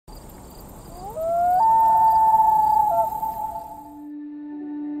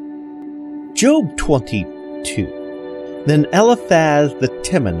Job 22. Then Eliphaz the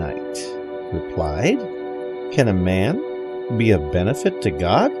Temanite replied, Can a man be of benefit to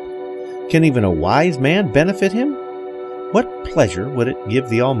God? Can even a wise man benefit him? What pleasure would it give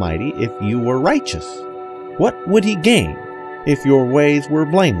the Almighty if you were righteous? What would he gain if your ways were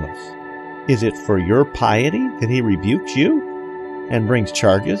blameless? Is it for your piety that he rebukes you and brings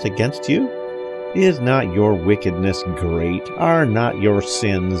charges against you? Is not your wickedness great? Are not your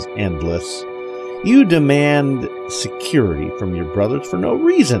sins endless? You demand security from your brothers for no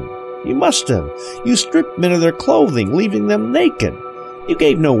reason. You must have. You stripped men of their clothing, leaving them naked. You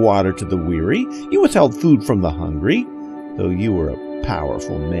gave no water to the weary. You withheld food from the hungry. Though you were a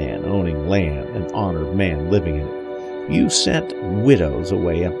powerful man, owning land, an honored man living in it, you sent widows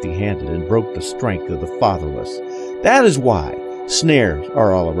away empty-handed and broke the strength of the fatherless. That is why snares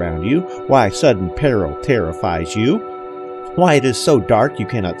are all around you, why sudden peril terrifies you, why it is so dark you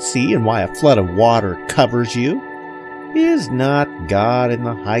cannot see, and why a flood of water covers you. Is not God in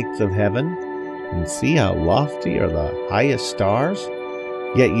the heights of heaven? And see how lofty are the highest stars?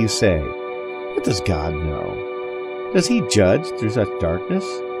 Yet you say, What does God know? Does he judge through such darkness?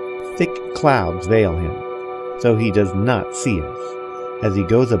 Thick clouds veil him, so he does not see us, as he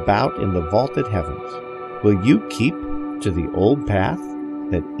goes about in the vaulted heavens. Will you keep to the old path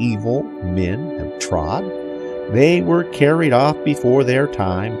that evil men have trod? They were carried off before their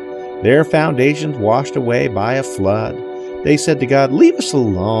time, their foundations washed away by a flood. They said to God, Leave us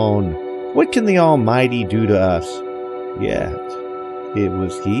alone. What can the Almighty do to us? Yet it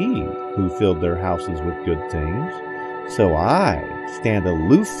was he who filled their houses with good things. So I stand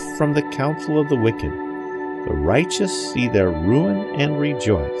aloof from the counsel of the wicked. The righteous see their ruin and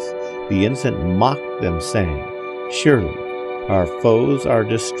rejoice. The innocent mock them, saying, Surely our foes are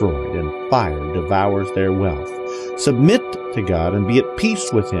destroyed, and fire devours their wealth. Submit to God and be at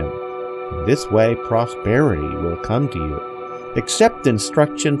peace with him. In this way prosperity will come to you. Accept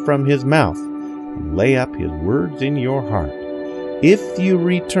instruction from his mouth, and lay up his words in your heart. If you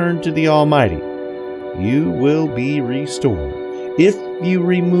return to the Almighty, you will be restored. If you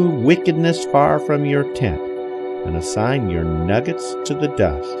remove wickedness far from your tent, and assign your nuggets to the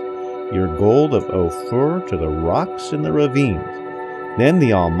dust, your gold of Ophir to the rocks in the ravines, then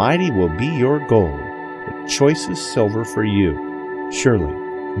the Almighty will be your gold, the choicest silver for you. Surely,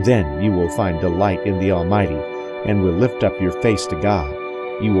 then you will find delight in the Almighty, and will lift up your face to God.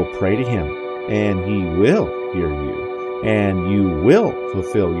 You will pray to him, and he will hear you, and you will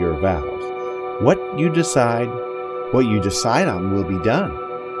fulfill your vows. What you decide on will be done,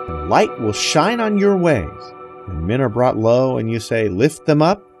 and light will shine on your ways. When men are brought low, and you say, Lift them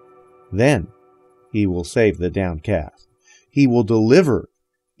up, then he will save the downcast. He will deliver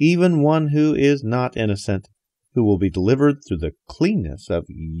even one who is not innocent, who will be delivered through the cleanness of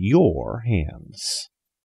your hands.